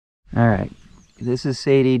All right, this is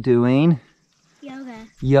Sadie doing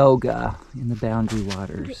yoga in the Boundary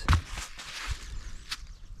Waters.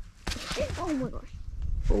 Oh my gosh.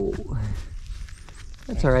 Oh,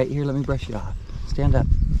 that's all right. Here, let me brush you off. Stand up.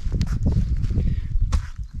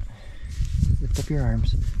 Lift up your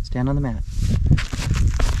arms. Stand on the mat.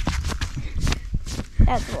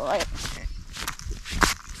 That's right.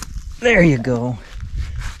 There you go.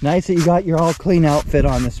 Nice that you got your all clean outfit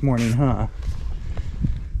on this morning, huh?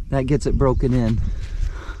 That gets it broken in.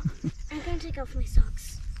 I'm gonna take off my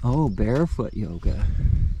socks. Oh, barefoot yoga.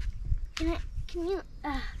 Can you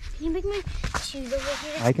make my shoes over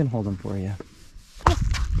here? I can hold them for you.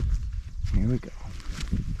 Here we go.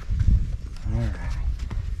 All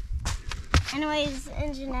right. Anyways,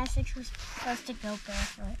 in gymnastics, we're supposed to go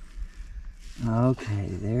barefoot. Okay,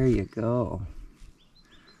 there you go.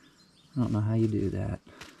 I don't know how you do that.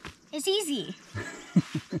 It's easy.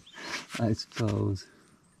 I suppose.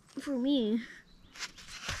 For me.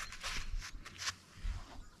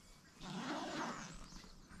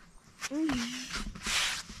 I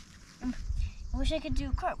wish I could do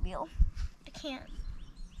a cartwheel. I can't.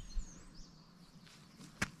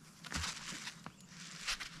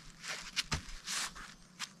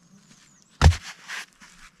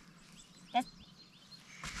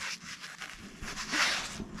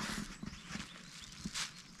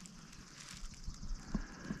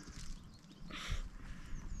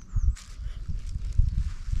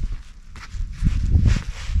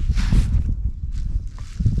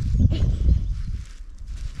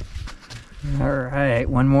 All right,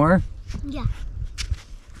 one more? Yeah.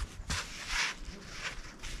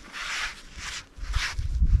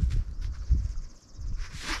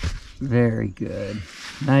 Very good.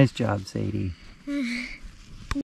 Nice job, Sadie.